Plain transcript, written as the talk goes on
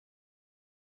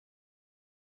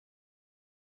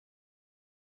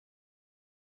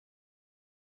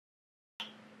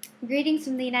Greetings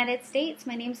from the United States.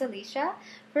 My name is Alesheia.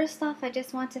 First off, I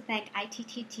just want to thank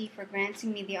ITTT for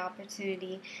granting me the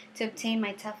opportunity to obtain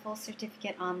my TEFL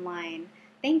certificate online.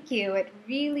 Thank you. It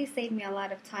really saved me a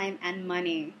lot of time and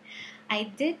money. I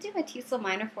did do a TESOL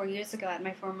minor 4 years ago at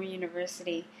my former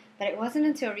university, but it wasn't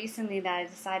until recently that I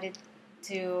decided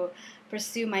to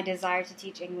pursue my desire to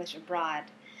teach English abroad.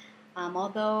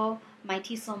 Although my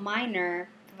TESOL minor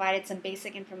provided some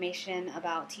basic information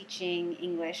about teaching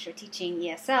English or teaching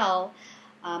ESL,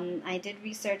 I did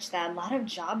research that a lot of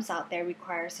jobs out there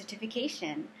require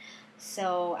certification.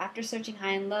 So after searching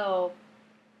high and low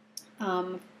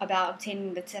about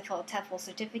obtaining the TEFL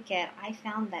certificate, I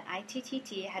found that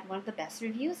ITTT had one of the best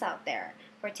reviews out there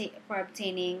for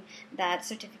obtaining that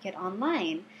certificate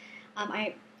online.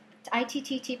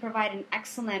 ITTT provided an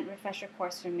excellent refresher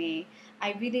course for me.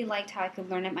 I really liked how I could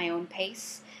learn at my own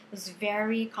pace. It was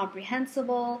very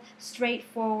comprehensible,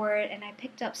 straightforward, and I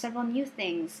picked up several new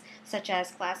things, such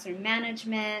as classroom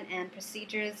management and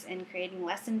procedures in creating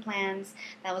lesson plans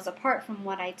that was apart from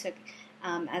what I took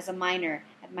as a minor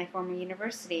at my former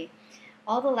university.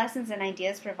 All the lessons and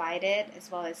ideas provided, as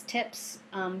well as tips,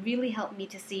 really helped me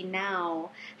to see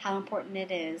now how important it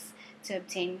is to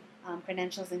obtain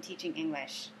credentials in teaching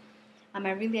English. I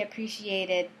really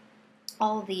appreciated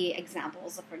all the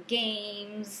examples for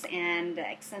games and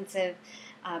extensive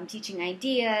teaching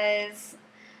ideas.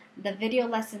 The video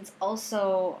lessons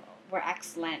also were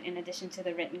excellent in addition to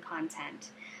the written content.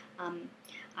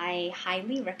 I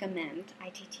highly recommend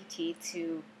ITTT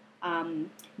to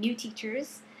new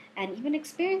teachers and even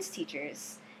experienced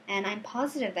teachers, and I'm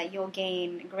positive that you'll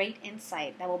gain great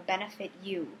insight that will benefit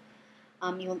you.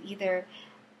 You'll either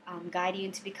guide you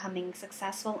into becoming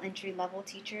successful entry-level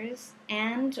teachers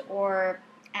and or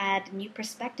add new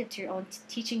perspective to your own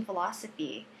teaching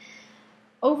philosophy.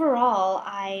 Overall,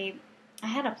 I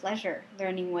had a pleasure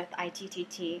learning with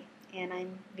ITTT, and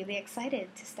I'm really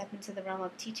excited to step into the realm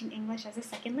of teaching English as a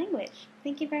second language.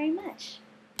 Thank you very much.